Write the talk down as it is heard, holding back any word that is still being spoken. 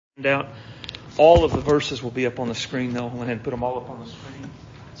Out. All of the verses will be up on the screen, though. I went ahead and put them all up on the screen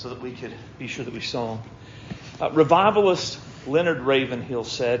so that we could be sure that we saw them. Revivalist Leonard Ravenhill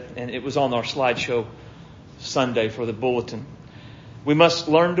said, and it was on our slideshow Sunday for the bulletin, we must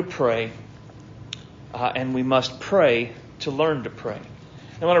learn to pray, and we must pray to learn to pray.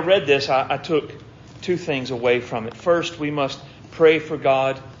 And when I read this, I took two things away from it. First, we must pray for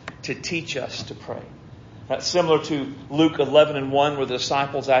God to teach us to pray. That's similar to Luke 11:1, where the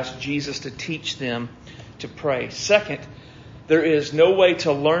disciples asked Jesus to teach them to pray. Second, there is no way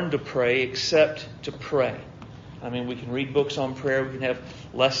to learn to pray except to pray. I mean, we can read books on prayer, we can have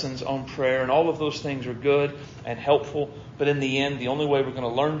lessons on prayer, and all of those things are good and helpful. But in the end, the only way we're going to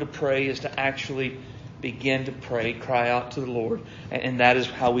learn to pray is to actually begin to pray, cry out to the Lord. And that is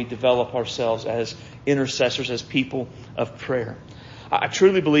how we develop ourselves as intercessors, as people of prayer. I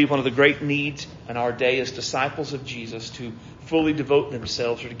truly believe one of the great needs in our day as disciples of Jesus to fully devote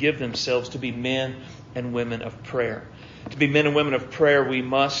themselves or to give themselves to be men and women of prayer. To be men and women of prayer, we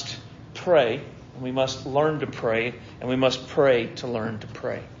must pray, and we must learn to pray, and we must pray to learn to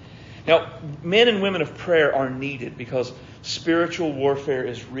pray. Now, men and women of prayer are needed because spiritual warfare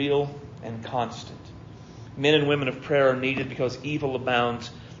is real and constant. Men and women of prayer are needed because evil abounds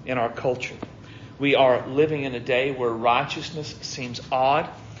in our culture. We are living in a day where righteousness seems odd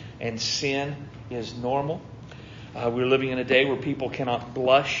and sin is normal. We're living in a day where people cannot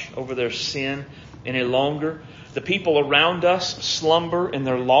blush over their sin any longer. The people around us slumber in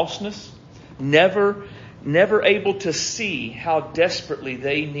their lostness, never able to see how desperately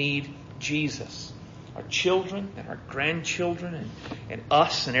they need Jesus. Our children and our grandchildren and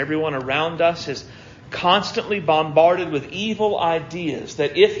us and everyone around us is constantly bombarded with evil ideas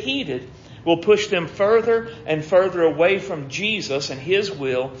that, if heeded, will push them further and further away from Jesus and His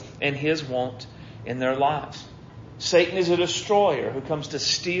will and His want in their lives. Satan is a destroyer who comes to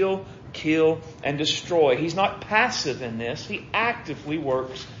steal, kill, and destroy. He's not passive in this. He actively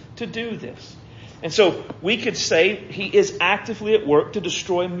works to do this. And so we could say he is actively at work to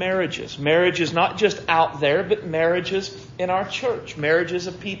destroy marriages. Marriage is not just out there, but marriages in our church. Marriages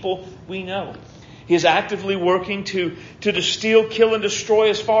of people we know. He is actively working to steal, kill, and destroy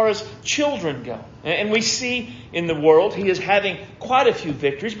as far as children go. And we see in the world he is having quite a few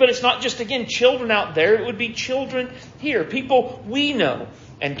victories. But it's not just, again, children out there. It would be children here. People we know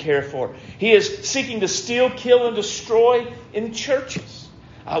and care for. He is seeking to steal, kill, and destroy in churches.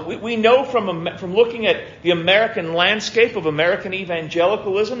 We know from looking at the American landscape of American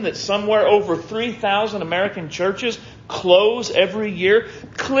evangelicalism that somewhere over 3,000 American churches close every year.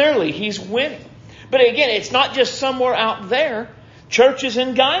 Clearly, he's winning. But again, it's not just somewhere out there. Churches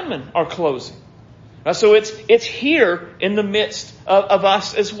in Guyman are closing. So it's here in the midst of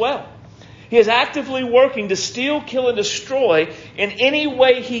us as well. He is actively working to steal, kill, and destroy in any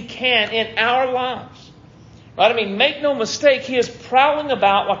way he can in our lives. Right? I mean, make no mistake, he is prowling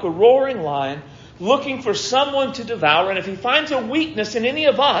about like a roaring lion, looking for someone to devour. And if he finds a weakness in any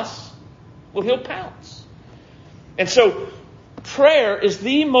of us, well, he'll pounce. And so prayer is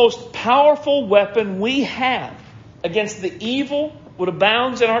the most powerful weapon we have against the evil that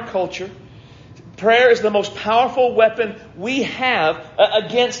abounds in our culture. Prayer is the most powerful weapon we have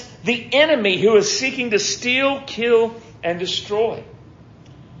against the enemy who is seeking to steal, kill, and destroy.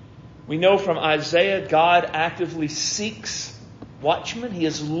 We know from Isaiah, God actively seeks watchmen. He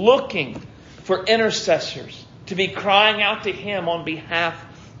is looking for intercessors to be crying out to Him on behalf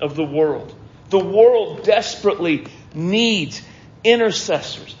of the world. The world desperately needs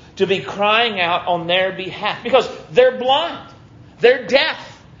intercessors to be crying out on their behalf because they're blind, they're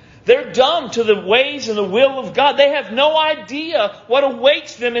deaf, they're dumb to the ways and the will of God. They have no idea what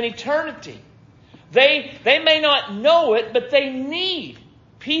awaits them in eternity. They may not know it, but they need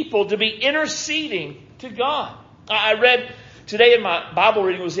people to be interceding to God. I read today in my Bible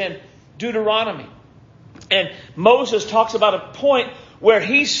reading was in Deuteronomy, and Moses talks about a point where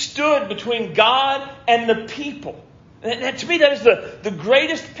he stood between God and the people. And to me, that is the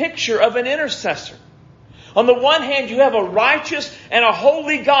greatest picture of an intercessor. On the one hand, you have a righteous and a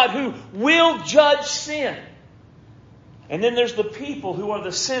holy God who will judge sin. And then there's the people who are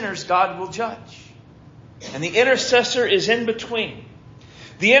the sinners God will judge. And the intercessor is in between.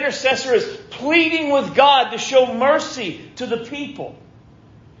 The intercessor is pleading with God to show mercy to the people.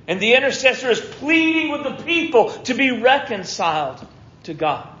 And the intercessor is pleading with the people to be reconciled to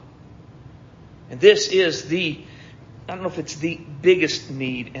God. And this is I don't know if it's the biggest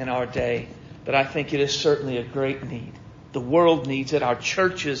need in our day, but I think it is certainly a great need. The world needs it. Our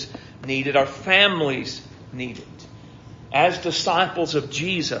churches need it. Our families need it. As disciples of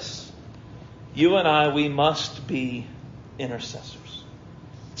Jesus, you and I, we must be intercessors.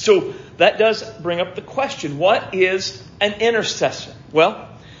 So that does bring up the question, what is an intercessor? Well,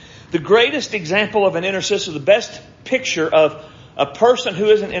 the greatest example of an intercessor, the best picture of a person who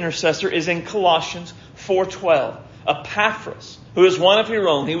is an intercessor is in Colossians 4:12. Epaphras, who is one of your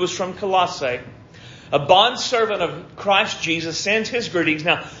own, he was from Colossae, a bondservant of Christ Jesus, sends his greetings.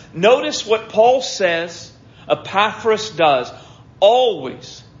 Now, notice what Paul says Epaphras does.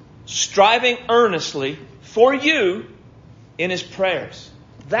 Always striving earnestly for you in his prayers,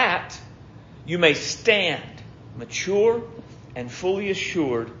 that you may stand mature and fully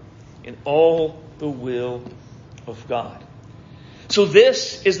assured in all the will of God. So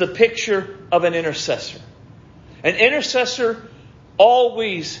this is the picture of an intercessor. An intercessor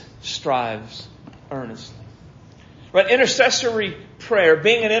always strives earnestly. Right? Intercessory prayer,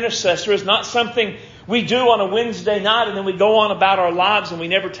 being an intercessor, is not something we do on a Wednesday night and then we go on about our lives and we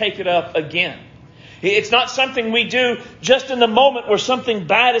never take it up again. It's not something we do just in the moment where something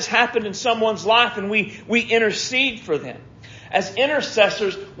bad has happened in someone's life and we intercede for them. As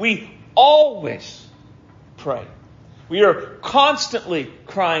intercessors, we always pray. We are constantly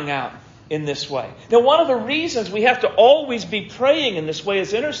crying out in this way. Now, one of the reasons we have to always be praying in this way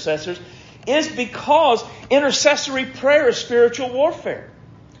as intercessors is because intercessory prayer is spiritual warfare.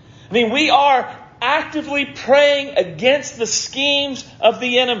 I mean, we are actively praying against the schemes of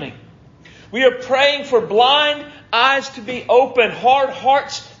the enemy. We are praying for blind eyes to be opened, hard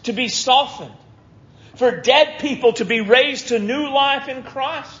hearts to be softened, for dead people to be raised to new life in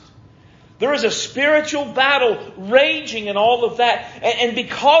Christ. There is a spiritual battle raging in all of that. And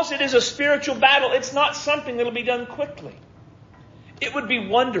because it is a spiritual battle, it's not something that will be done quickly. It would be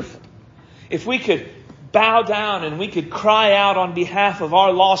wonderful if we could bow down and we could cry out on behalf of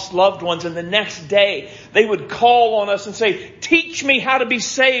our lost loved ones, and the next day they would call on us and say, "Teach me how to be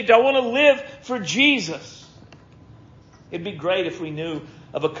saved. I want to live for Jesus." It'd be great if we knew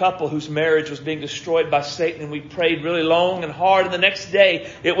of a couple whose marriage was being destroyed by Satan and we prayed really long and hard, and the next day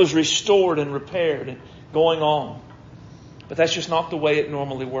it was restored and repaired and going on. But that's just not the way it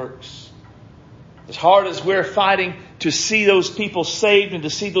normally works. As hard as we're fighting to see those people saved and to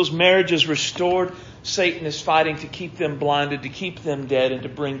see those marriages restored, Satan is fighting to keep them blinded, to keep them dead, and to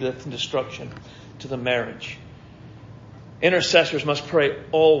bring death and destruction to the marriage. Intercessors must pray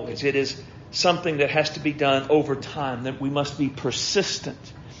always. It is something that has to be done over time, that we must be persistent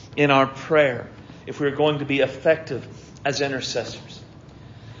in our prayer if we're going to be effective as intercessors.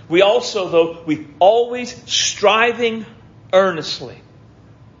 We always striving earnestly.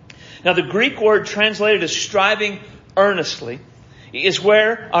 Now, the Greek word translated as striving earnestly is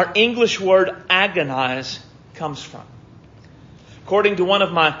where our English word agonize comes from. According to one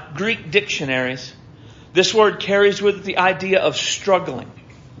of my Greek dictionaries, this word carries with it the idea of struggling,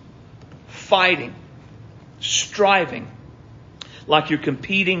 fighting, striving, like you're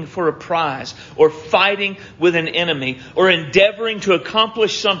competing for a prize, or fighting with an enemy, or endeavoring to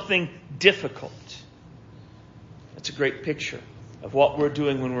accomplish something difficult. That's a great picture of what we're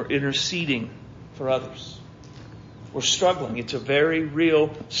doing when we're interceding for others. We're struggling. It's a very real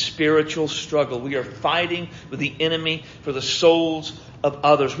spiritual struggle. We are fighting with the enemy for the souls of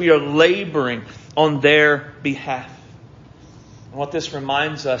others. We are laboring on their behalf. And what this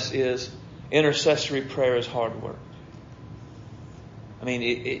reminds us is intercessory prayer is hard work. I mean,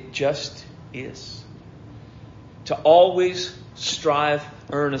 it just is. To always strive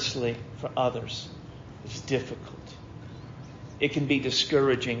earnestly for others is difficult. It can be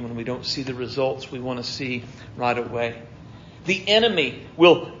discouraging when we don't see the results we want to see right away. The enemy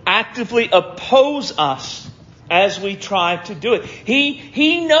will actively oppose us as we try to do it.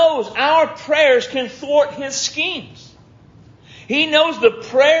 He knows our prayers can thwart his schemes. He knows the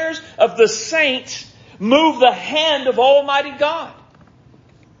prayers of the saints move the hand of Almighty God.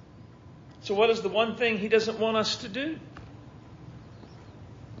 So what is the one thing he doesn't want us to do?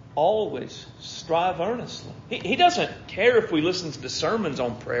 Always strive earnestly. He doesn't care if we listen to sermons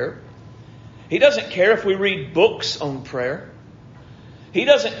on prayer. He doesn't care if we read books on prayer. He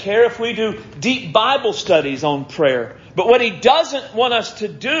doesn't care if we do deep Bible studies on prayer. But what he doesn't want us to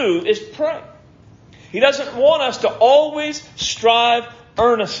do is pray. He doesn't want us to always strive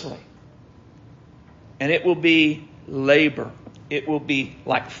earnestly. And it will be labor. It will be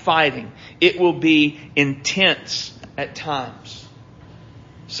like fighting. It will be intense at times.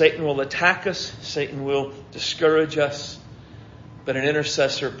 Satan will attack us. Satan will discourage us. But an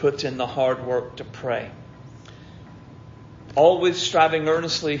intercessor puts in the hard work to pray. Always striving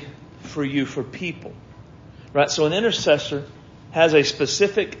earnestly for you, for people. Right? So an intercessor has a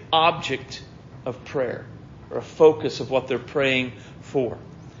specific object of prayer, or a focus of what they're praying for.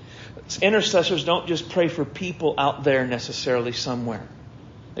 Intercessors don't just pray for people out there necessarily somewhere.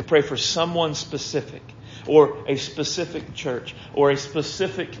 They pray for someone specific, or a specific church, or a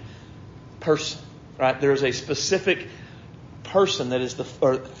specific person. Right? There is a specific person that is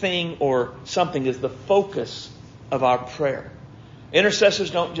or thing or something is the focus of our prayer.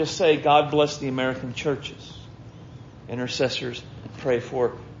 Intercessors don't just say, God bless the American churches. Intercessors pray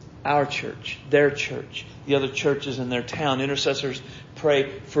for our church, their church, the other churches in their town. Intercessors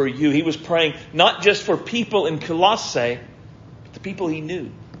pray for you. He was praying not just for people in Colossae, but the people he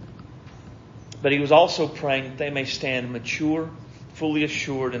knew. But he was also praying that they may stand mature, fully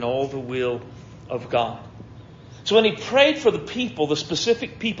assured in all the will of God. So when he prayed for the people, the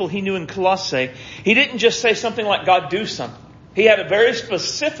specific people he knew in Colossae, he didn't just say something like, God, do something. He had a very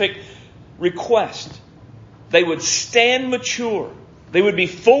specific request. They would stand mature. They would be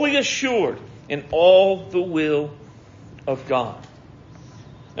fully assured in all the will of God.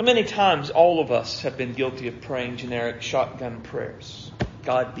 And many times all of us have been guilty of praying generic shotgun prayers.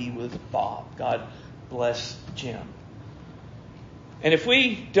 God be with Bob. God bless Jim. And if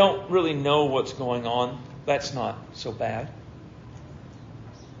we don't really know what's going on, that's not so bad.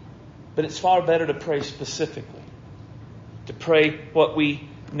 But it's far better to pray specifically. To pray what we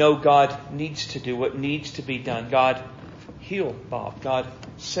know God needs to do, what needs to be done. God, heal Bob. God,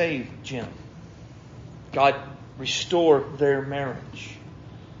 save Jim. God, restore their marriage.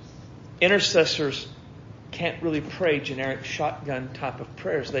 Intercessors can't really pray generic shotgun type of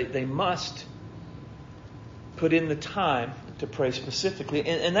prayers. They must put in the time to pray specifically.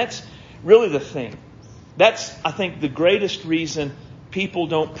 And that's really the thing. That's, I think, the greatest reason people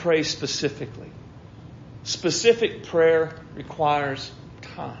don't pray specifically. Specific prayer requires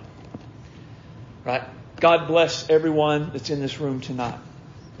time. Right? God bless everyone that's in this room tonight.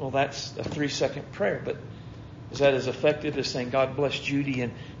 Well, that's a 3-second prayer, but is that as effective as saying, God bless Judy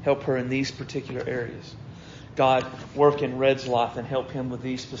and help her in these particular areas? God, work in Red's life and help him with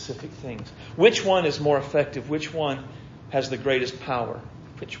these specific things. Which one is more effective? Which one has the greatest power?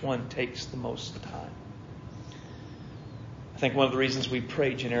 Which one takes the most time? I think one of the reasons we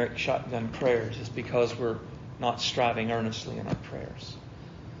pray generic shotgun prayers is because we're not striving earnestly in our prayers.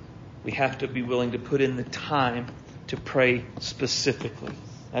 We have to be willing to put in the time to pray specifically,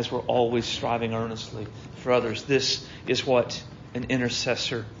 as we're always striving earnestly for others. This is what an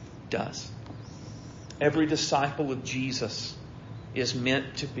intercessor does. Every disciple of Jesus is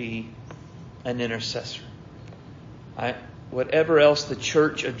meant to be an intercessor. Whatever else the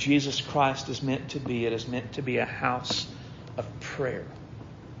church of Jesus Christ is meant to be, it is meant to be a house of prayer.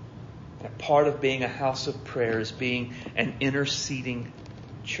 And a part of being a house of prayer is being an interceding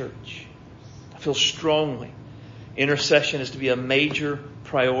church. I feel strongly intercession is to be a major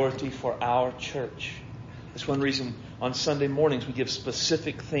priority for our church. That's one reason on Sunday mornings we give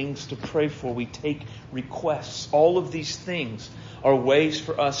specific things to pray for. We take requests. All of these things are ways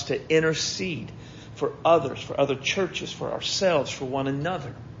for us to intercede for others, for other churches, for ourselves, for one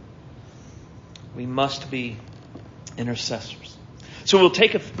another. We must be intercessors. So we'll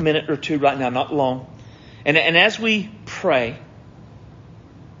take a minute or two right now, not long. And as we pray,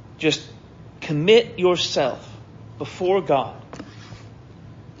 just commit yourself before God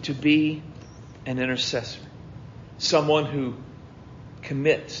to be an intercessor. Someone who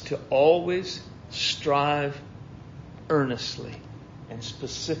commits to always strive earnestly and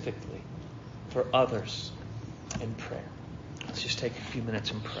specifically for others in prayer. Let's just take a few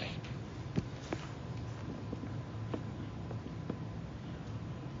minutes and pray.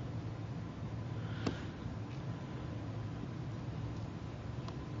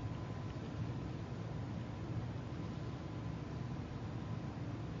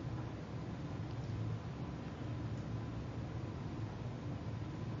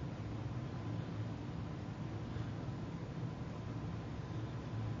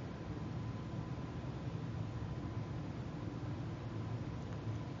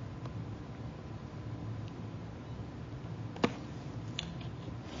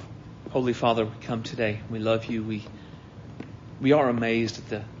 Holy Father, we come today. We love you. We are amazed at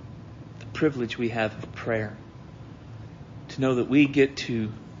the privilege we have of prayer. To know that we get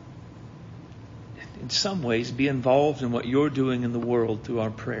to, in some ways, be involved in what you're doing in the world through our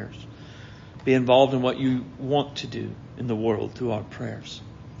prayers. Be involved in what you want to do in the world through our prayers.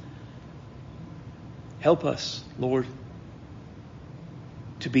 Help us, Lord,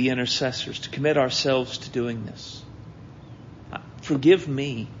 to be intercessors, to commit ourselves to doing this. Forgive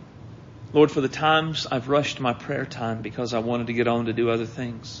me, Lord, for the times I've rushed my prayer time because I wanted to get on to do other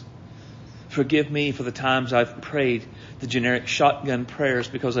things. Forgive me for the times I've prayed the generic shotgun prayers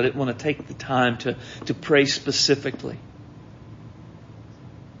because I didn't want to take the time to pray specifically.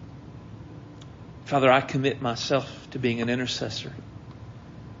 Father, I commit myself to being an intercessor.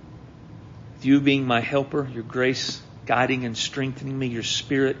 You being my helper, your grace guiding and strengthening me, your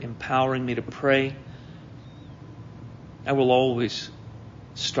Spirit empowering me to pray, I will always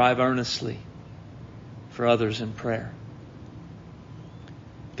strive earnestly for others in prayer.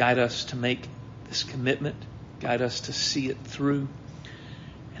 Guide us to make this commitment. Guide us to see it through.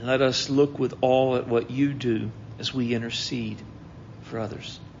 And let us look with awe at what you do as we intercede for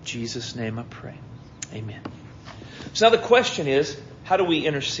others. In Jesus' name I pray. Amen. So now the question is, how do we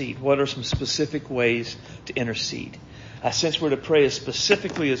intercede? What are some specific ways to intercede? Since we're to pray as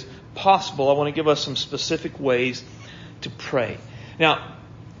specifically as possible, I want to give us some specific ways to pray. Now,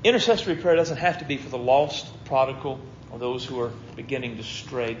 intercessory prayer doesn't have to be for the lost, prodigal, or those who are beginning to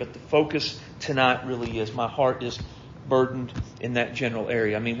stray. But the focus tonight really is, my heart is burdened in that general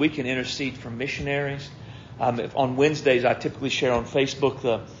area. I mean, we can intercede for missionaries. On Wednesdays, I typically share on Facebook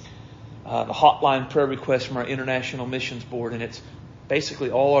the hotline prayer requests from our International Missions Board. And it's basically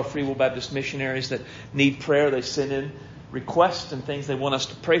all our Free Will Baptist missionaries that need prayer. They send in requests and things they want us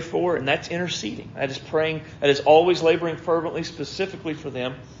to pray for, and that's interceding. That is praying. That is always laboring fervently, specifically for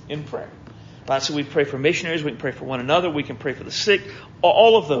them in prayer. Right? So we pray for missionaries. We can pray for one another. We can pray for the sick.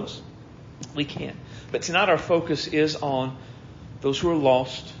 All of those we can. But tonight our focus is on those who are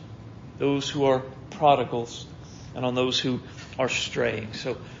lost, those who are prodigals, and on those who are straying.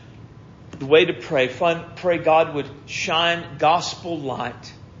 So the way to pray God would shine gospel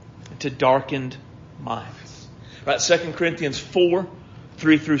light into darkened minds. Right? 2 Corinthians 4,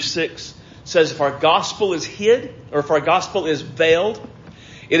 3 through 6 says, if our gospel is hid, or if our gospel is veiled,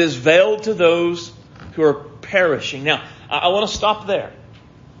 it is veiled to those who are perishing. Now, I want to stop there,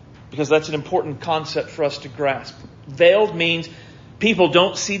 because that's an important concept for us to grasp. Veiled means people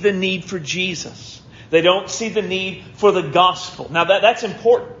don't see the need for Jesus. They don't see the need for the gospel. Now, that's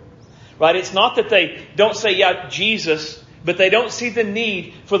important. Right? It's not that they don't say, yeah, Jesus, but they don't see the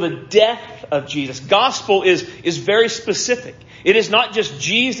need for the death of Jesus. Gospel is very specific. It is not just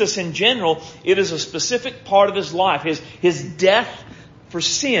Jesus in general. It is a specific part of His life. His death for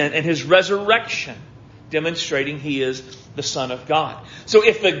sin and His resurrection, demonstrating He is the Son of God. So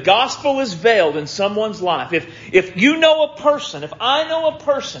if the gospel is veiled in someone's life, if you know a person, if I know a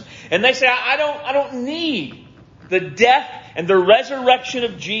person, and they say, I don't need the death and the resurrection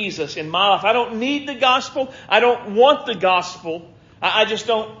of Jesus in my life. I don't need the gospel. I don't want the gospel. I just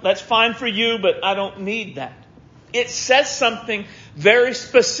don't. That's fine for you, but I don't need that. It says something very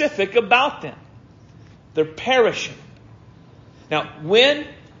specific about them. They're perishing. Now, when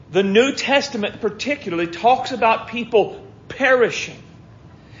the New Testament particularly talks about people perishing,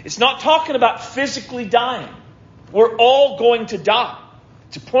 it's not talking about physically dying. We're all going to die.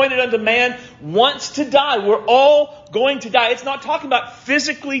 It's appointed unto man once to die. We're all going to die. It's not talking about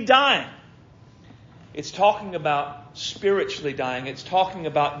physically dying. It's talking about spiritually dying. It's talking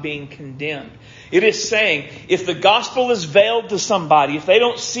about being condemned. It is saying, if the gospel is veiled to somebody, if they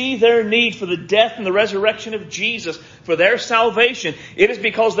don't see their need for the death and the resurrection of Jesus for their salvation, it is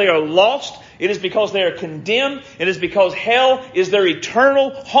because they are lost. It is because they are condemned. It is because hell is their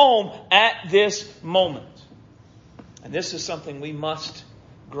eternal home at this moment. And this is something we must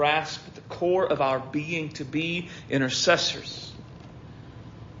grasp at the core of our being, to be intercessors.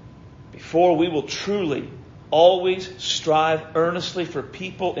 Before we will truly always strive earnestly for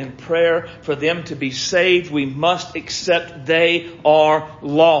people in prayer, for them to be saved, we must accept they are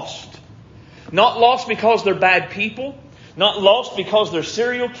lost. Not lost because they're bad people. Not lost because they're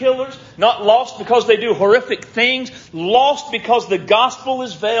serial killers. Not lost because they do horrific things. Lost because the gospel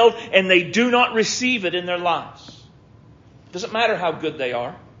is veiled and they do not receive it in their lives. Doesn't matter how good they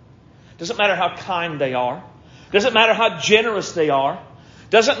are. Doesn't matter how kind they are. Doesn't matter how generous they are.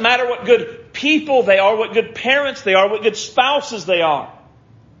 Doesn't matter what good people they are, what good parents they are, what good spouses they are.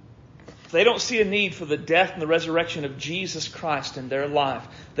 If they don't see a need for the death and the resurrection of Jesus Christ in their life,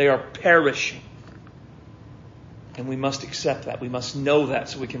 they are perishing. And we must accept that. We must know that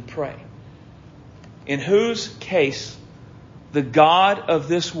so we can pray. In whose case the God of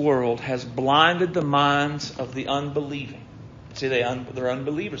this world has blinded the minds of the unbelieving. See, they're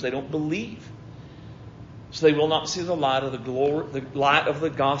unbelievers. They don't believe. So they will not see the light of the light of the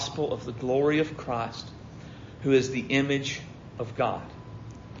gospel of the glory of Christ, who is the image of God.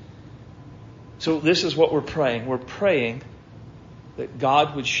 So this is what we're praying. We're praying that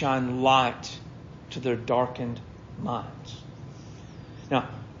God would shine light to their darkened minds. Now,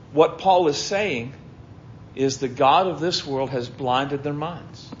 what Paul is saying is the God of this world has blinded their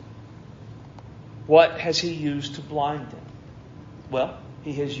minds. What has He used to blind them? Well,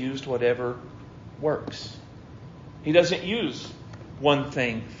 He has used whatever works. He doesn't use one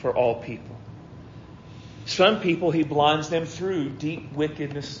thing for all people. Some people He blinds them through deep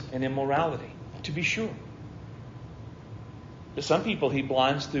wickedness and immorality, to be sure. But some people He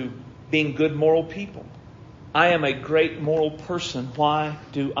blinds through being good moral people. I am a great moral person. Why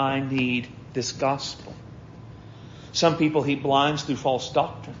do I need this gospel? Some people He blinds through false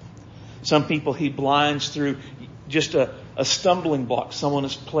doctrine. Some people He blinds through just a stumbling block someone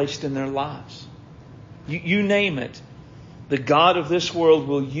has placed in their lives. You name it. The God of this world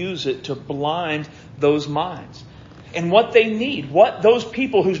will use it to blind those minds. And what they need, what those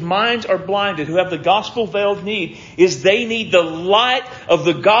people whose minds are blinded, who have the gospel veiled need, is they need the light of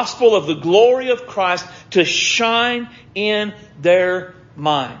the gospel of the glory of Christ to shine in their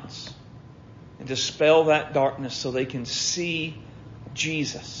minds and dispel that darkness so they can see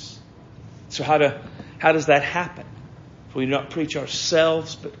Jesus. So how does that happen? If we do not preach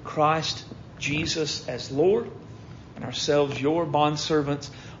ourselves, but Christ Jesus as Lord, and ourselves your bondservants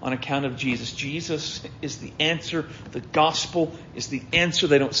on account of Jesus. Jesus is the answer. The gospel is the answer.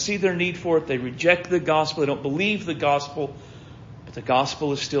 They don't see their need for it. They reject the gospel. They don't believe the gospel. But the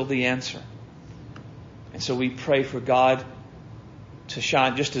gospel is still the answer. And so we pray for God to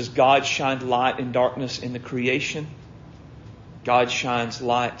shine. Just as God shined light in darkness in the creation, God shines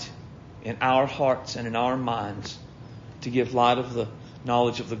light in our hearts and in our minds to give light of the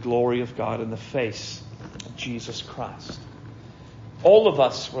knowledge of the glory of God in the face of Jesus Christ. All of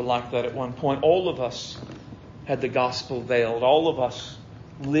us were like that at one point. All of us had the gospel veiled. All of us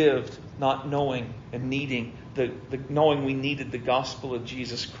lived not knowing and needing knowing we needed the gospel of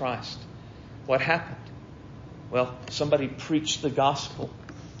Jesus Christ. What happened? Well, somebody preached the gospel,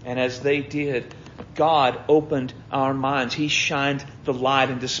 and as they did, God opened our minds. He shined the light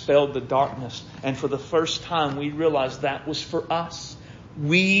and dispelled the darkness. And for the first time, we realized that was for us.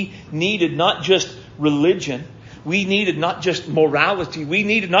 We needed not just religion. We needed not just morality. We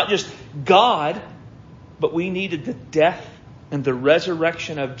needed not just God, but we needed the death and the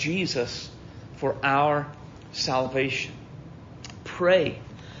resurrection of Jesus for our salvation. Pray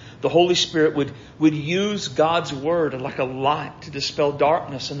the Holy Spirit would use God's Word like a light to dispel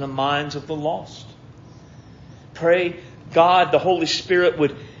darkness in the minds of the lost. Pray God, the Holy Spirit,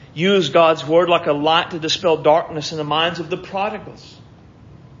 would use God's Word like a light to dispel darkness in the minds of the prodigals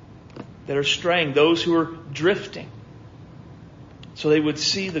that are straying, those who are drifting, so they would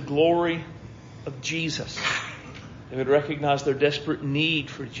see the glory of Jesus. They would recognize their desperate need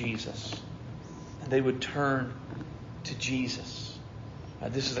for Jesus, and they would turn to Jesus.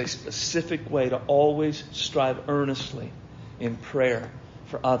 This is a specific way to always strive earnestly in prayer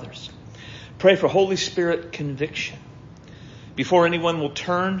for others. Pray for Holy Spirit conviction. Before anyone will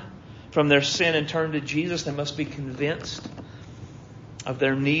turn from their sin and turn to Jesus, they must be convinced of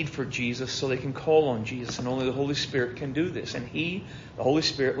their need for Jesus so they can call on Jesus. And only the Holy Spirit can do this. And He, the Holy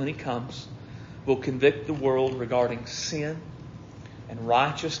Spirit, when He comes, will convict the world regarding sin and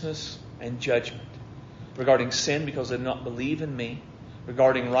righteousness and judgment. Regarding sin because they do not believe in me.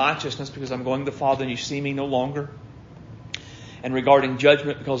 Regarding righteousness because I'm going to the Father and you see me no longer. And regarding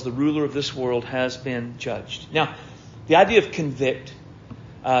judgment because the ruler of this world has been judged. Now, the idea of convict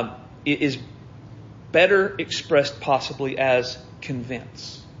is better expressed possibly as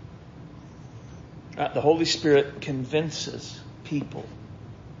convince. The Holy Spirit convinces people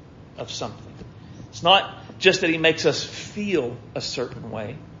of something. It's not just that He makes us feel a certain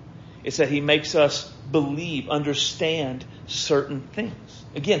way. It's that He makes us believe, understand certain things.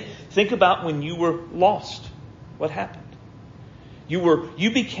 Again, think about when you were lost. What happened?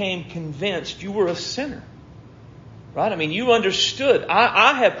 You became convinced you were a sinner. Right? I mean, you understood.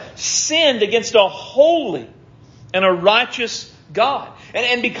 I have sinned against a holy and a righteous God.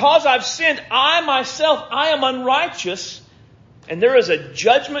 And because I've sinned, I myself am unrighteous. And there is a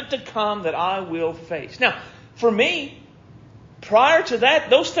judgment to come that I will face. Now, for me, prior to that,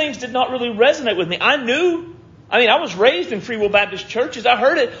 those things did not really resonate with me. I was raised in Free Will Baptist churches. I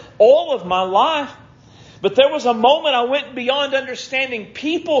heard it all of my life. But there was a moment I went beyond understanding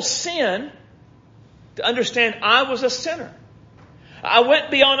people sin to understand I was a sinner. I went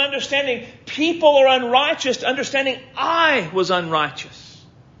beyond understanding people are unrighteous to understanding I was unrighteous.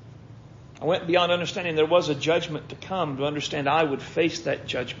 I went beyond understanding there was a judgment to come to understand I would face that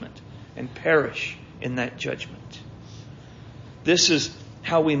judgment and perish in that judgment. This is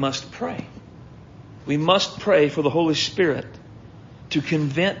how we must pray. We must pray for the Holy Spirit to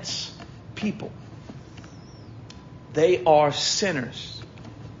convince people they are sinners.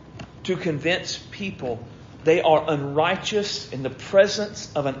 To convince people they are unrighteous in the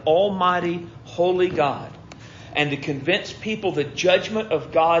presence of an almighty, holy God. And to convince people the judgment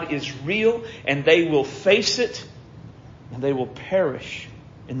of God is real and they will face it and they will perish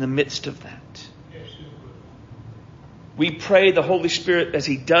in the midst of that. We pray the Holy Spirit, as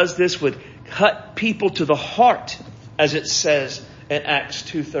He does this, would cut people to the heart, as it says in Acts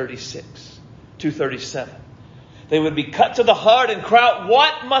 2:37. They would be cut to the heart and cry out,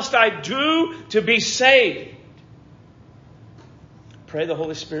 "What must I do to be saved?" Pray the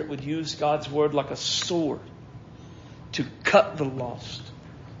Holy Spirit would use God's Word like a sword to cut the lost,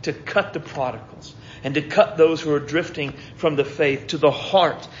 to cut the prodigals, and to cut those who are drifting from the faith to the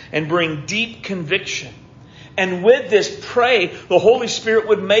heart and bring deep conviction. And with this, pray the Holy Spirit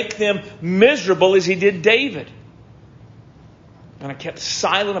would make them miserable as He did David. And I kept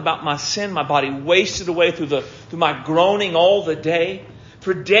silent about my sin. My body wasted away through my groaning all the day.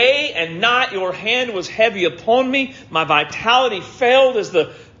 For day and night your hand was heavy upon me. My vitality failed as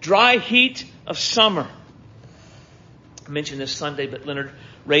the dry heat of summer. I mentioned this Sunday, but Leonard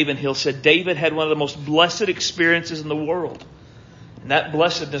Ravenhill said David had one of the most blessed experiences in the world. And that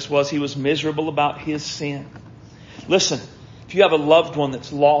blessedness was he was miserable about his sin. Listen, if you have a loved one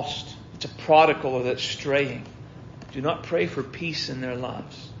that's lost, that's a prodigal or that's straying, do not pray for peace in their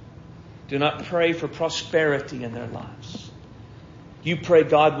lives. Do not pray for prosperity in their lives. You pray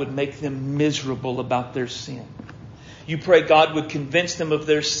God would make them miserable about their sin. You pray God would convince them of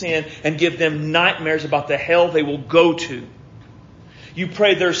their sin and give them nightmares about the hell they will go to. You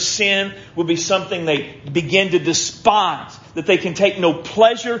pray their sin will be something they begin to despise, that they can take no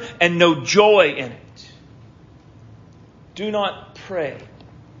pleasure and no joy in it. Do not pray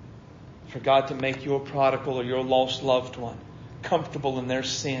for God to make your prodigal or your lost loved one comfortable in their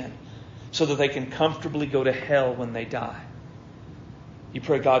sin so that they can comfortably go to hell when they die. You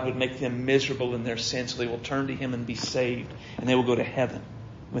pray God would make them miserable in their sin so they will turn to Him and be saved and they will go to heaven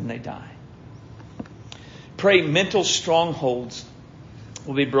when they die. Pray mental strongholds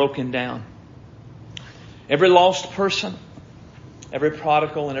will be broken down. Every lost person, every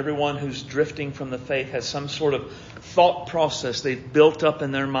prodigal, and everyone who's drifting from the faith has some sort of thought process they've built up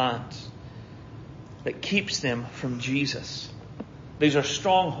in their minds that keeps them from Jesus. These are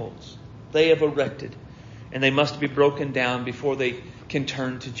strongholds they have erected, and they must be broken down before they can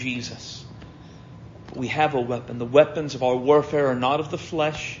turn to Jesus. But we have a weapon. The weapons of our warfare are not of the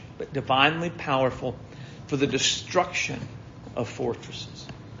flesh, but divinely powerful for the destruction of fortresses.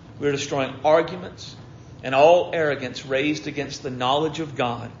 We are destroying arguments and all arrogance raised against the knowledge of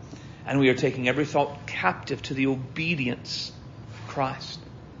God, and we are taking every thought captive to the obedience of Christ.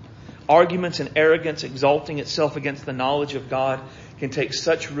 Arguments and arrogance exalting itself against the knowledge of God can take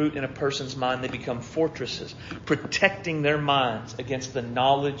such root in a person's mind they become fortresses, protecting their minds against the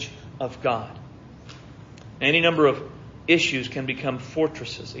knowledge of God. Any number of issues can become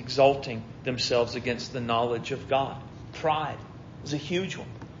fortresses, exalting themselves against the knowledge of God. Pride is a huge one,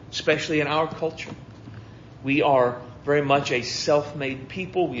 especially in our culture. We are very much a self-made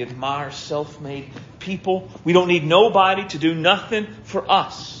people. We admire self-made people. We don't need nobody to do nothing for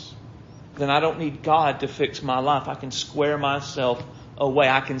us. Then I don't need God to fix my life. I can square myself away.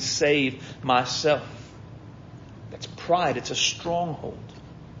 I can save myself. That's pride. It's a stronghold.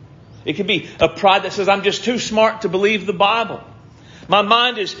 It could be a pride that says, I'm just too smart to believe the Bible. My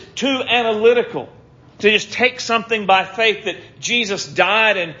mind is too analytical to just take something by faith that Jesus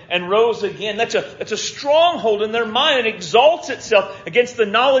died and rose again. That's a stronghold in their mind. It exalts itself against the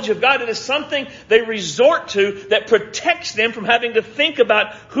knowledge of God. It is something they resort to that protects them from having to think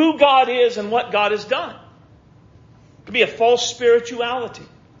about who God is and what God has done. It could be a false spirituality.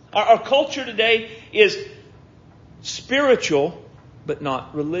 Our culture today is spiritual but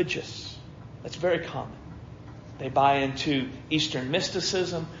not religious. That's very common. They buy into Eastern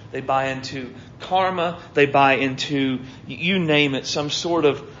mysticism. They buy into karma. They buy into, you name it, some sort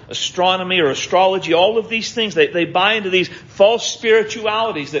of astronomy or astrology. All of these things, they buy into these false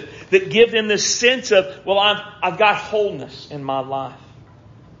spiritualities that give them this sense of, well, I've got wholeness in my life.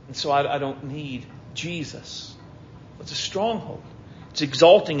 And so I don't need Jesus. It's a stronghold. It's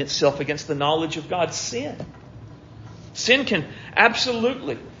exalting itself against the knowledge of God. Sin can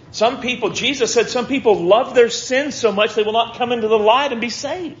absolutely... Jesus said some people love their sin so much they will not come into the light and be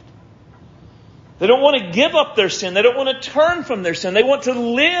saved. They don't want to give up their sin. They don't want to turn from their sin. They want to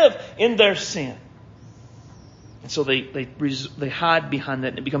live in their sin. And so they hide behind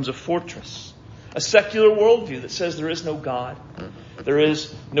that, and it becomes a fortress. A secular worldview that says there is no God. There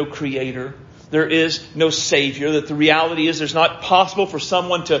is no Creator. There is no Savior. That the reality is there's not possible for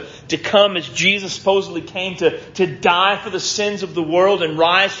someone to come as Jesus supposedly came to die for the sins of the world and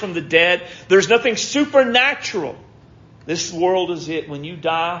rise from the dead. There's nothing supernatural. This world is it. When you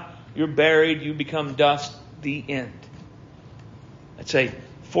die, you're buried, you become dust, the end. That's a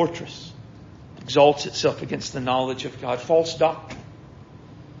fortress. It exalts itself against the knowledge of God. False doctrine.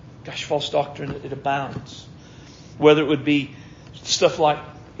 Gosh, false doctrine, it abounds. whether it would be stuff like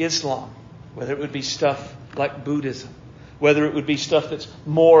Islam, whether it would be stuff like Buddhism, whether it would be stuff that's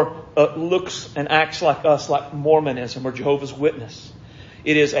more looks and acts like us, like Mormonism or Jehovah's Witness.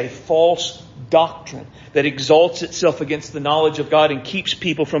 It is a false doctrine that exalts itself against the knowledge of God and keeps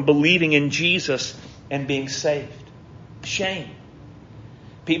people from believing in Jesus and being saved. Shame.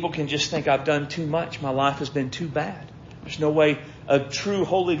 People can just think, I've done too much. My life has been too bad. There's no way a true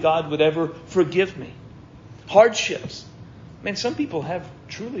holy God would ever forgive me. Hardships. Man, some people have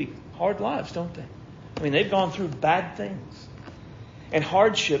truly hard lives, don't they? I mean, they've gone through bad things. And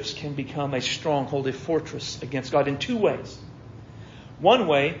hardships can become a stronghold, a fortress against God in two ways. One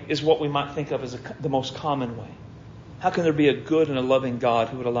way is what we might think of as the most common way. How can there be a good and a loving God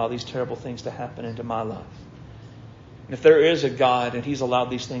who would allow these terrible things to happen into my life? And if there is a God and He's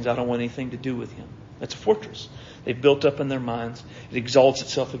allowed these things, I don't want anything to do with Him. That's a fortress they've built up in their minds. It exalts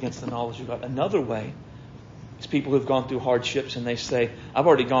itself against the knowledge of God. Another way is people who've gone through hardships and they say, I've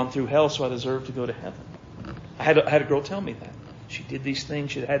already gone through hell, so I deserve to go to heaven. I had a girl tell me that. She did these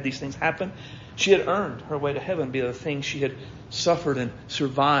things. She had these things happen. She had earned her way to heaven via the things she had suffered and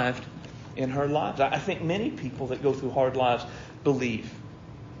survived in her lives. I think many people that go through hard lives believe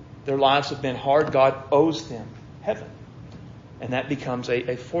their lives have been hard. God owes them heaven. And that becomes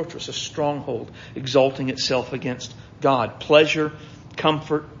a fortress, a stronghold, exalting itself against God. Pleasure,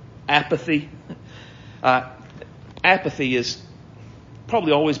 comfort, apathy. Apathy has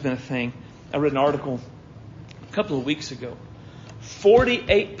probably always been a thing. I read an article a couple of weeks ago.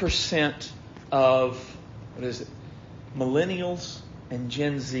 48% of, millennials and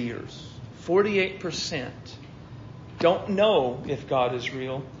Gen Zers, 48% don't know if God is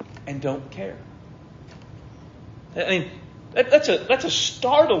real and don't care. I mean, that's a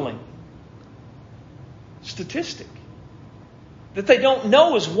startling statistic. That they don't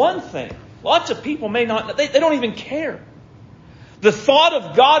know is one thing. Lots of people may not, they don't even care. The thought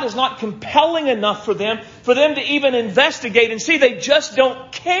of God is not compelling enough for them to even investigate and see. They just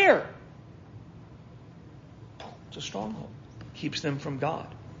don't care. It's a stronghold. Keeps them from God.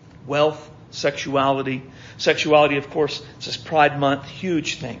 Wealth, sexuality. Sexuality, of course, it's this Pride Month,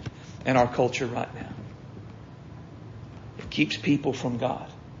 huge thing in our culture right now. It keeps people from God.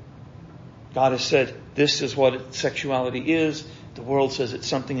 God has said, this is what sexuality is. The world says it's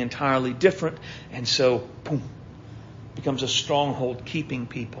something entirely different. And so, boom, becomes a stronghold keeping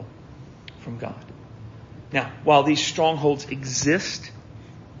people from God. Now, while these strongholds exist,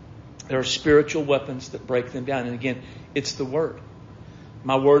 there are spiritual weapons that break them down. And again, it's the Word.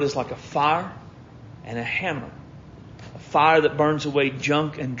 My Word is like a fire and a hammer. A fire that burns away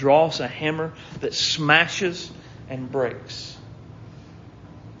junk and dross, a hammer that smashes and breaks.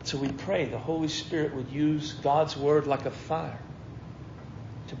 So we pray the Holy Spirit would use God's Word like a fire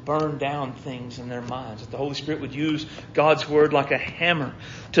to burn down things in their minds. That the Holy Spirit would use God's Word like a hammer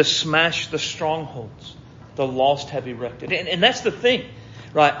to smash the strongholds the lost have erected. And that's the thing,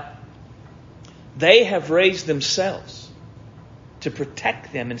 right? They have raised themselves to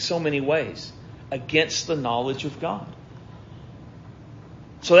protect them in so many ways against the knowledge of God.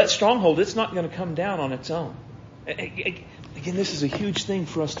 So that stronghold, it's not going to come down on its own. Again, this is a huge thing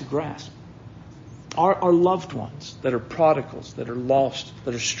for us to grasp. Our loved ones that are prodigals, that are lost,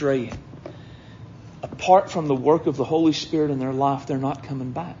 that are straying, apart from the work of the Holy Spirit in their life, they're not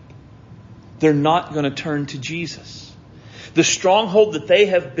coming back. They're not going to turn to Jesus. The stronghold that they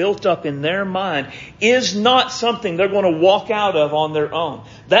have built up in their mind is not something they're going to walk out of on their own.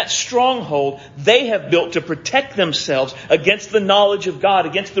 That stronghold they have built to protect themselves against the knowledge of God,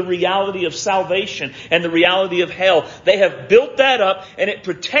 against the reality of salvation and the reality of hell. They have built that up and it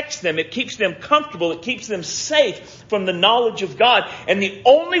protects them. It keeps them comfortable. It keeps them safe from the knowledge of God. And the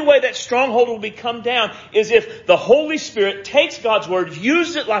only way that stronghold will be come down is if the Holy Spirit takes God's Word,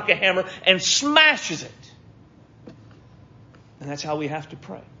 uses it like a hammer, and smashes it. And that's how we have to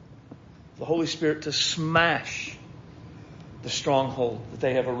pray. The Holy Spirit to smash the stronghold that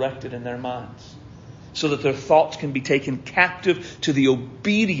they have erected in their minds, so that their thoughts can be taken captive to the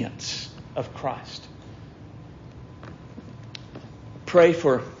obedience of Christ. Pray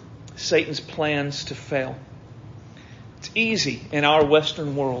for Satan's plans to fail. It's easy in our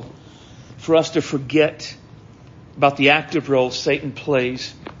Western world for us to forget about the active role Satan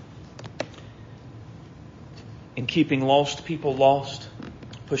plays in keeping lost people lost,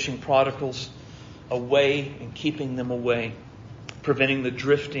 pushing prodigals away and keeping them away, preventing the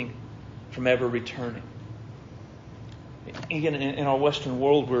drifting from ever returning. Again, in our Western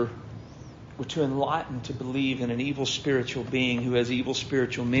world, we're too enlightened to believe in an evil spiritual being who has evil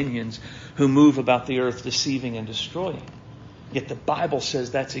spiritual minions who move about the earth deceiving and destroying. Yet the Bible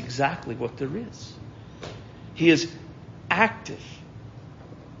says that's exactly what there is. He is active,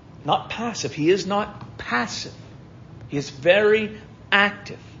 not passive. He is not passive. He is very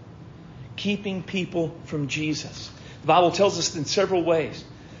active, keeping people from Jesus. The Bible tells us in several ways.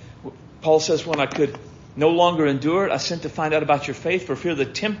 Paul says, when I could no longer endure it, I sent to find out about your faith for fear of the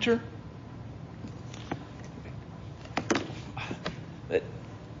tempter. I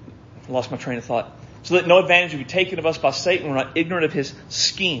lost my train of thought. So that no advantage would be taken of us by Satan. We're not ignorant of his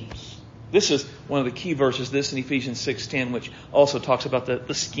schemes. This is one of the key verses, this in Ephesians 6:10, which also talks about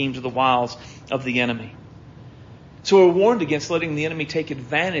the schemes of the wiles of the enemy. So we're warned against letting the enemy take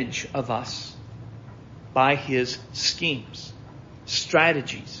advantage of us by his schemes,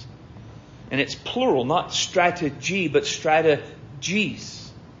 strategies. And it's plural, not strategy, but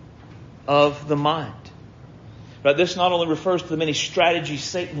strategies of the mind. But this not only refers to the many strategies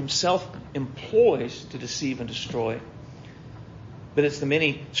Satan himself employs to deceive and destroy, but it's the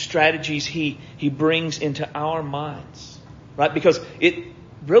many strategies he brings into our minds. Right? Because it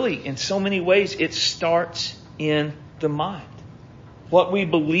really, in so many ways, it starts in the mind. What we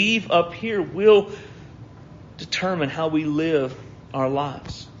believe up here will determine how we live our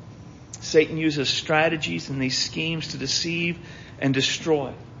lives. Satan uses strategies and these schemes to deceive and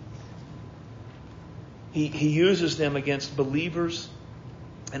destroy. He uses them against believers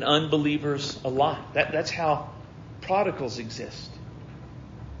and unbelievers alike. That's how prodigals exist.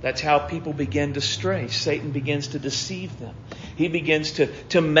 That's how people begin to stray. Satan begins to deceive them. He begins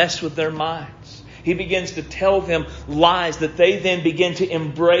to mess with their minds. He begins to tell them lies that they then begin to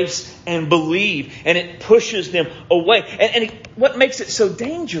embrace and believe. And it pushes them away. And what makes it so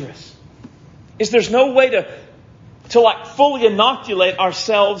dangerous is there's no way to like fully inoculate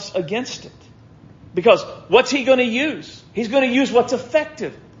ourselves against it. Because what's he going to use? He's going to use what's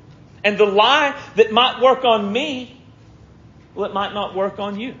effective. And the lie that might work on me, well, it might not work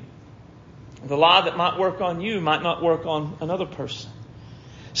on you. The lie that might work on you might not work on another person.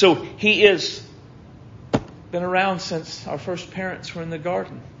 So he is been around since our first parents were in the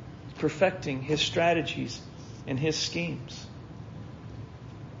garden, perfecting his strategies and his schemes.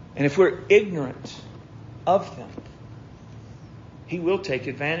 And if we're ignorant of them, he will take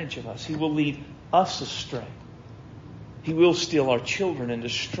advantage of us. He will lead us astray. He will steal our children and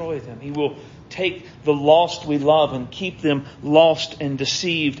destroy them. He will take the lost we love and keep them lost and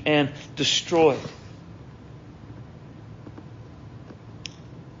deceived and destroyed.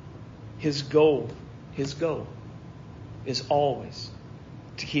 His goal is always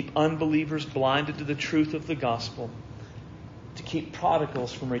to keep unbelievers blinded to the truth of the gospel, to keep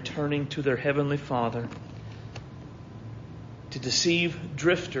prodigals from returning to their heavenly Father, to deceive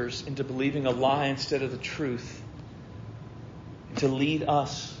drifters into believing a lie instead of the truth, and to lead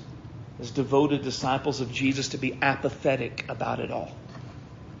us as devoted disciples of Jesus to be apathetic about it all.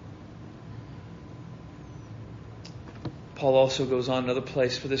 Paul also goes on another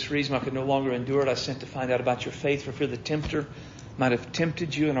place. For this reason I could no longer endure it. I sent to find out about your faith for fear the tempter might have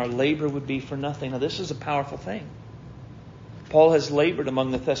tempted you and our labor would be for nothing. Now this is a powerful thing. Paul has labored among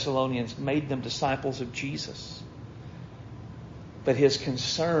the Thessalonians, made them disciples of Jesus. But his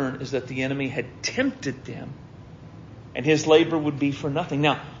concern is that the enemy had tempted them and his labor would be for nothing.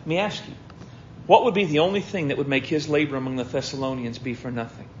 Now, let me ask you, what would be the only thing that would make his labor among the Thessalonians be for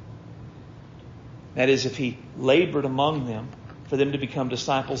nothing? That is, if he labored among them for them to become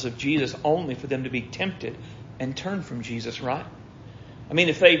disciples of Jesus, only for them to be tempted and turn from Jesus, right? I mean,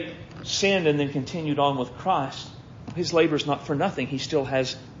 if they sinned and then continued on with Christ, his labor is not for nothing. He still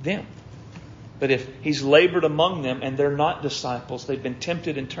has them. But if he's labored among them and they're not disciples, they've been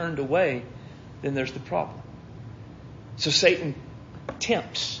tempted and turned away, then there's the problem. So Satan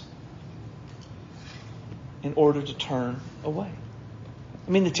tempts in order to turn away. I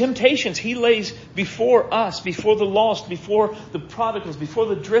mean, the temptations he lays before us, before the lost, before the prodigals, before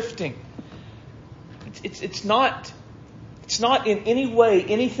the drifting. It's not in any way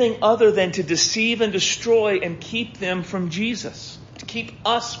anything other than to deceive and destroy and keep them from Jesus. To keep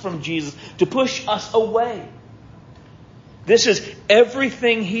us from Jesus. To push us away. This is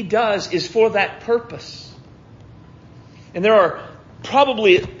everything he does is for that purpose. And there are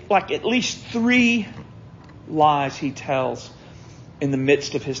probably like at least 3 lies he tells in the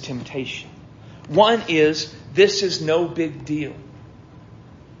midst of his temptation. One is, this is no big deal.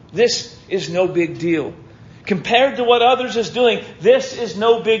 This is no big deal. Compared to what others is doing, this is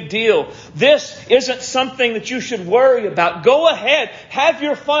no big deal. This isn't something that you should worry about. Go ahead, have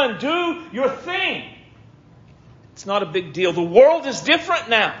your fun, do your thing. It's not a big deal. The world is different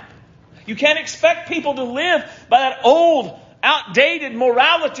now. You can't expect people to live by that old, outdated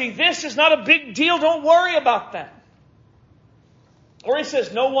morality. This is not a big deal. Don't worry about that. Or he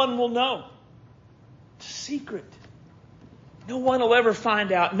says, no one will know. It's a secret. No one will ever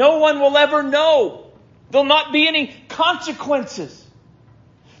find out. No one will ever know. There'll not be any consequences.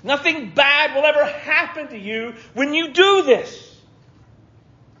 Nothing bad will ever happen to you when you do this.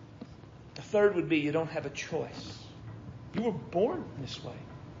 The third would be you don't have a choice. You were born this way.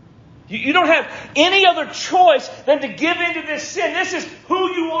 You don't have any other choice than to give into this sin. This is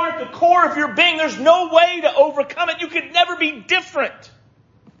who you are at the core of your being. There's no way to overcome it. You could never be different.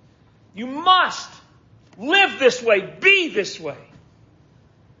 You must live this way, be this way.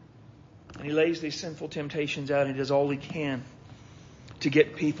 And he lays these sinful temptations out and he does all he can to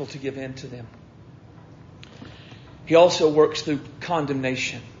get people to give in to them. He also works through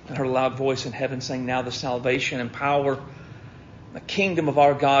condemnation. I heard a loud voice in heaven saying, now the salvation and power, the kingdom of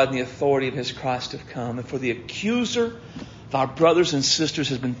our God and the authority of His Christ have come. And for the accuser of our brothers and sisters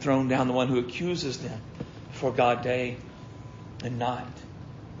has been thrown down, the one who accuses them before God day and night.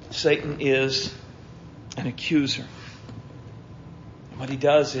 Satan is an accuser. And what he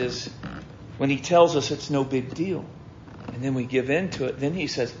does is, when he tells us it's no big deal, and then we give in to it, then he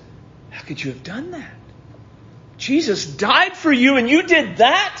says, how could you have done that? Jesus died for you and you did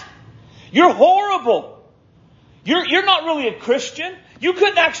that? You're horrible. You're not really a Christian. You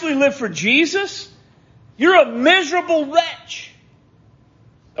couldn't actually live for Jesus. You're a miserable wretch.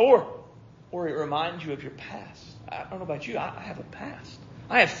 Or it reminds you of your past. I don't know about you. I have a past.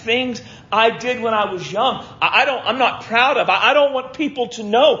 I have things I did when I was young. I'm not proud of. I don't want people to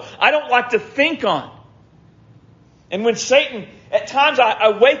know. I don't like to think on. And when Satan, at times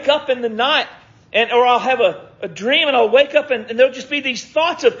I wake up in the night or I'll have a dream and I'll wake up and there'll just be these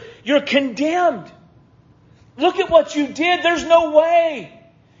thoughts of, you're condemned. Look at what you did. There's no way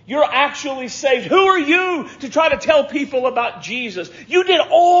you're actually saved. Who are you to try to tell people about Jesus? You did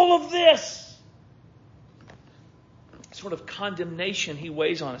all of this. Sort of condemnation he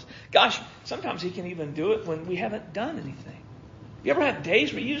weighs on us. Gosh, sometimes he can even do it when we haven't done anything. You ever had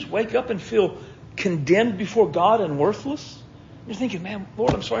days where you just wake up and feel condemned before God and worthless? You're thinking, man,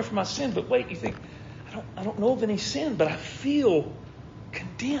 Lord, I'm sorry for my sin. But wait, you think, I don't know of any sin, but I feel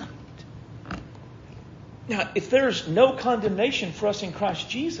condemned. Now, if there's no condemnation for us in Christ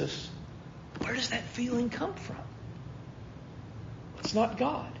Jesus, where does that feeling come from? It's not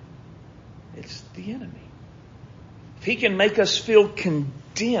God. It's the enemy. If he can make us feel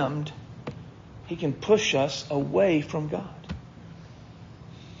condemned, he can push us away from God.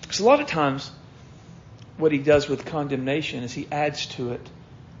 Because a lot of times, what he does with condemnation is he adds to it.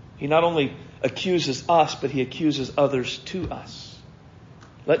 He not only accuses us, but he accuses others to us.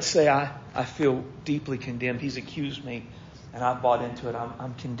 Let's say I feel deeply condemned. He's accused me and I bought into it.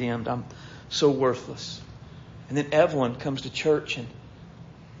 I'm condemned. I'm so worthless. And then Evelyn comes to church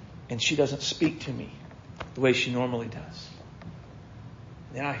and she doesn't speak to me the way she normally does.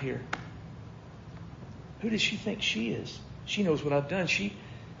 Then I hear, who does she think she is? She knows what I've done. She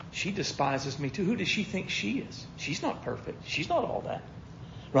despises me too. Who does she think she is? She's not perfect. She's not all that.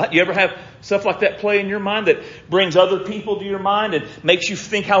 Right? You ever have stuff like that play in your mind that brings other people to your mind and makes you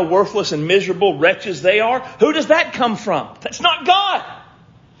think how worthless and miserable wretches they are? Who does that come from? That's not God.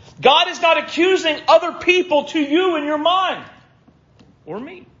 God is not accusing other people to you in your mind. Or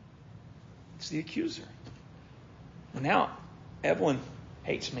me. It's the accuser. Well, now, Evelyn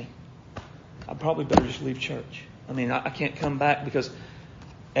hates me. I probably better just leave church. I mean, I can't come back because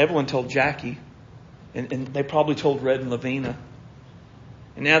Evelyn told Jackie, and they probably told Red and Lavina.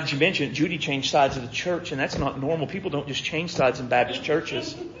 And now that you mention it, Judy changed sides of the church, and that's not normal. People don't just change sides in Baptist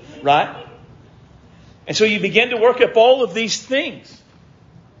churches, right? And so you begin to work up all of these things.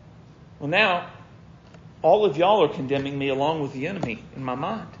 Well, now, all of y'all are condemning me along with the enemy in my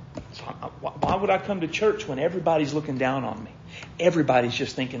mind. So why would I come to church when everybody's looking down on me? Everybody's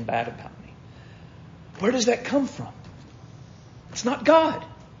just thinking bad about me. Where does that come from? It's not God.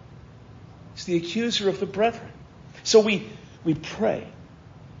 It's the accuser of the brethren. So we pray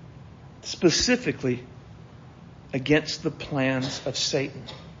specifically against the plans of Satan.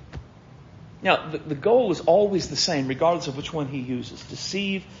 Now, the goal is always the same, regardless of which one he uses.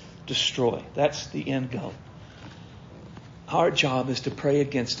 Deceive, destroy. That's the end goal. Our job is to pray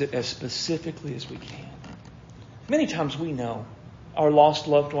against it as specifically as we can. Many times we know our lost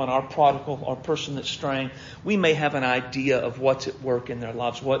loved one, our prodigal, our person that's straying, we may have an idea of what's at work in their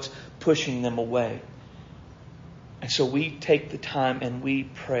lives, what's pushing them away. And so we take the time and we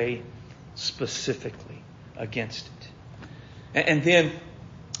pray specifically against it. And then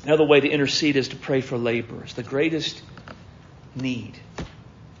another way to intercede is to pray for laborers. The greatest need,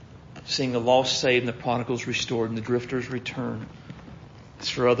 seeing the lost saved and the prodigals restored and the drifters return, is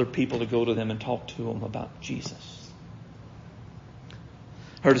for other people to go to them and talk to them about Jesus.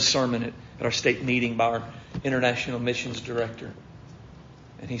 Heard a sermon at our state meeting by our international missions director.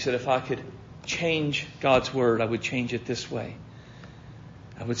 And he said, if I could change God's Word, I would change it this way.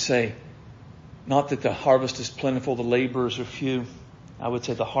 I would say, not that the harvest is plentiful, the laborers are few. I would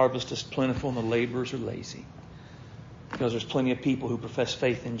say the harvest is plentiful and the laborers are lazy. Because there's plenty of people who profess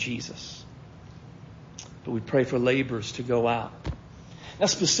faith in Jesus. But we pray for laborers to go out. Now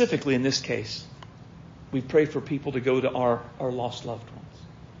specifically in this case, we pray for people to go to our lost loved ones.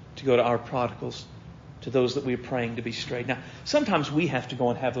 To go to our prodigals. To those that we're praying to be straight. Now, sometimes we have to go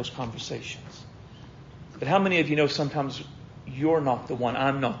and have those conversations. But how many of you know sometimes you're not the one,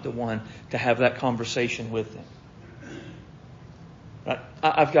 I'm not the one to have that conversation with them? Right?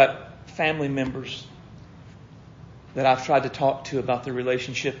 I've got family members that I've tried to talk to about the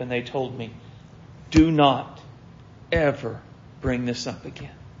relationship, and they told me, do not ever bring this up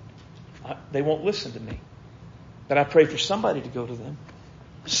again. They won't listen to me. But I pray for somebody to go to them.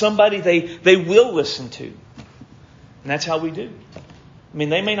 Somebody they will listen to. And that's how we do. I mean,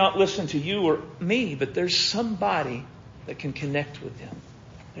 they may not listen to you or me, but there's somebody that can connect with them.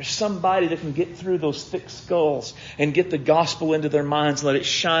 There's somebody that can get through those thick skulls and get the gospel into their minds, let it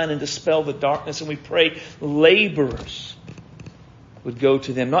shine and dispel the darkness. And we pray laborers would go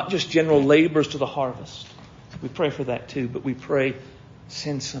to them, not just general laborers to the harvest. We pray for that too, but we pray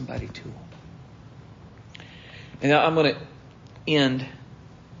send somebody to them. And now I'm going to end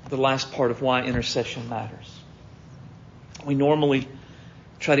the last part of why intercession matters. We normally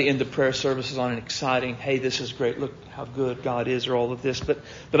try to end the prayer services on an exciting, hey, this is great, look how good God is, or all of this, but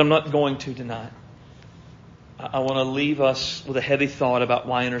I'm not going to tonight. I want to leave us with a heavy thought about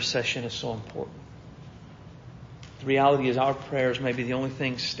why intercession is so important. The reality is our prayers may be the only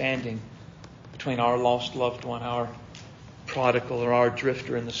thing standing between our lost loved one, our prodigal, or our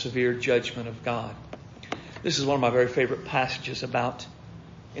drifter in the severe judgment of God. This is one of my very favorite passages about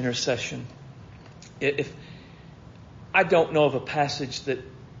intercession. If I don't know of a passage that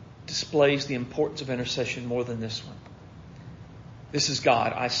displays the importance of intercession more than this one. This is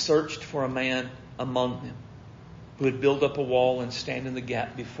God. I searched for a man among them who would build up a wall and stand in the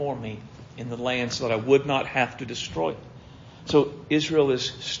gap before me in the land so that I would not have to destroy it. So Israel is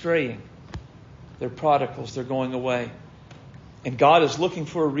straying. They're prodigals. They're going away. And God is looking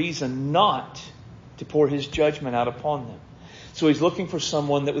for a reason not to pour His judgment out upon them. So He's looking for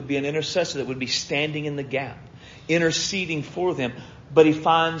someone that would be an intercessor, that would be standing in the gap, interceding for them. But He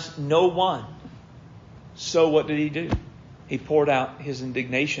finds no one. So what did He do? He poured out His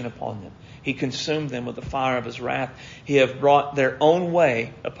indignation upon them. He consumed them with the fire of His wrath. He have brought their own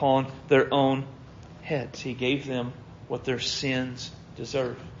way upon their own heads. He gave them what their sins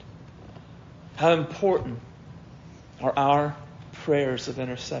deserved. How important are our prayers of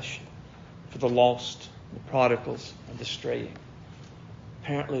intercession for the lost, the prodigals, and the straying?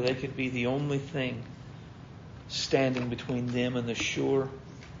 Apparently they could be the only thing standing between them and the sure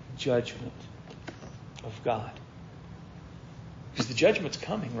judgment of God. Because the judgment's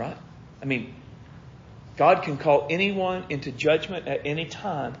coming, right? I mean, God can call anyone into judgment at any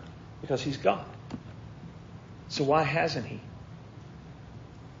time because He's God. So why hasn't He?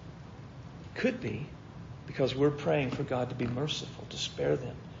 Could be because we're praying for God to be merciful, to spare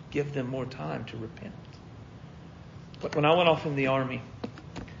them, give them more time to repent. But when I went off in the army,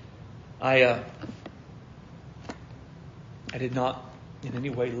 I did not in any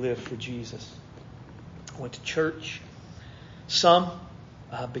way live for Jesus. I went to church. Some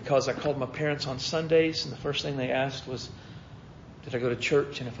because I called my parents on Sundays, and the first thing they asked was, did I go to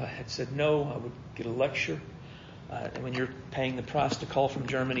church? And if I had said no, I would get a lecture. And when you're paying the price to call from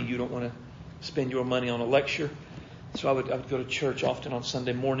Germany, you don't want to spend your money on a lecture. So I would go to church often on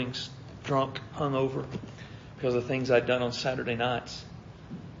Sunday mornings, drunk, hungover, because of the things I'd done on Saturday nights.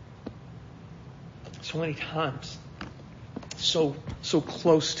 So many times, so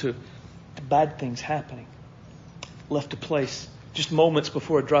close to bad things happening. Left a place just moments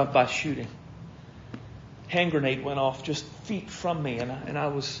before a drive-by shooting. Hand grenade went off just feet from me, and I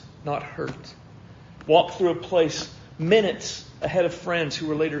was not hurt. Walked through a place minutes ahead of friends who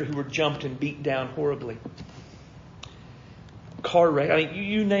were jumped and beat down horribly. Car wreck. I mean,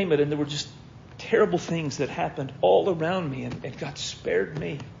 you name it, and there were just terrible things that happened all around me, and God spared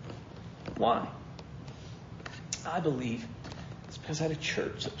me. Why? I believe it's because I had a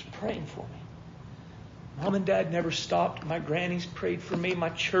church that was praying for me. Mom and Dad never stopped. My grannies prayed for me. My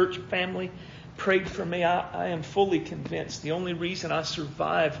church family prayed for me. I am fully convinced the only reason I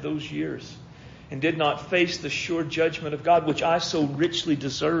survived those years and did not face the sure judgment of God, which I so richly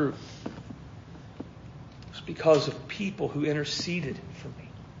deserve, was because of people who interceded for me.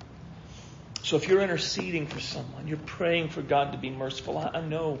 So if you're interceding for someone, you're praying for God to be merciful, I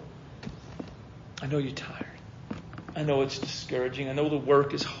know you're tired. I know it's discouraging. I know the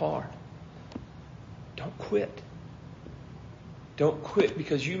work is hard. Don't quit. Don't quit,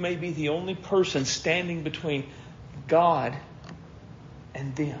 because you may be the only person standing between God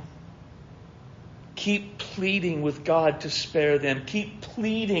and them. Keep pleading with God to spare them. Keep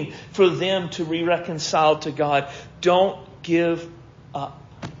pleading for them to be reconciled to God. Don't give up.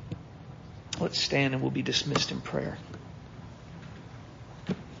 Let's stand and we'll be dismissed in prayer.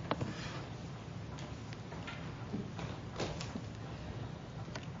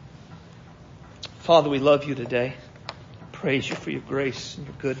 Father, we love you today. Praise you for your grace and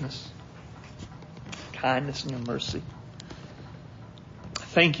your goodness, kindness and your mercy.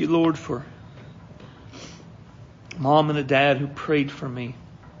 Thank you, Lord, for a mom and a dad who prayed for me.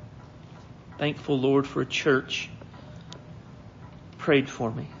 Thankful, Lord, for a church who prayed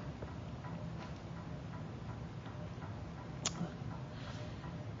for me.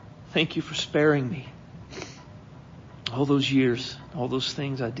 Thank you for sparing me all those years, all those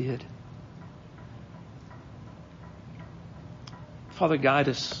things I did. Father, guide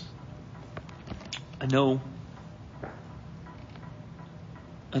us. I know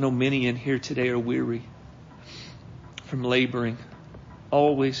many in here today are weary from laboring,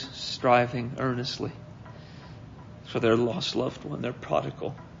 always striving earnestly for their lost loved one, their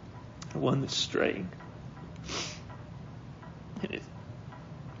prodigal, the one that's straying. And it's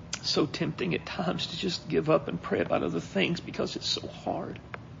so tempting at times to just give up and pray about other things because it's so hard.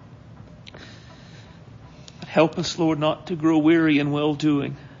 But help us, Lord, not to grow weary in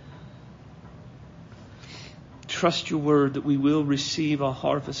well-doing. Trust your word that we will receive a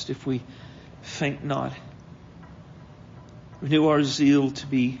harvest if we faint not. Renew our zeal to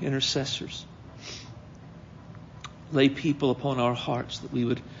be intercessors. Lay people upon our hearts that we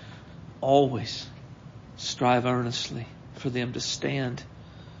would always strive earnestly for them to stand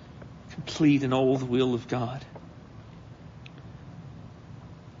complete in all the will of God.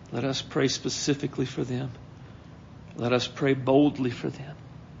 Let us pray specifically for them. Let us pray boldly for them.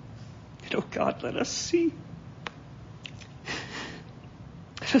 And oh God, let us see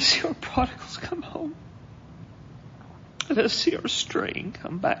our prodigals come home. Let us see our straying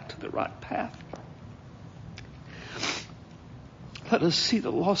come back to the right path. Let us see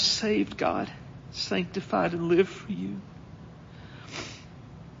the lost saved, God, sanctified and live for you.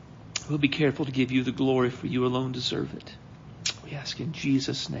 We'll be careful to give you the glory, for you alone deserve it. We ask in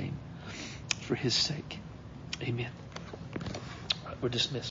Jesus' name, for his sake. Amen. We're dismissed.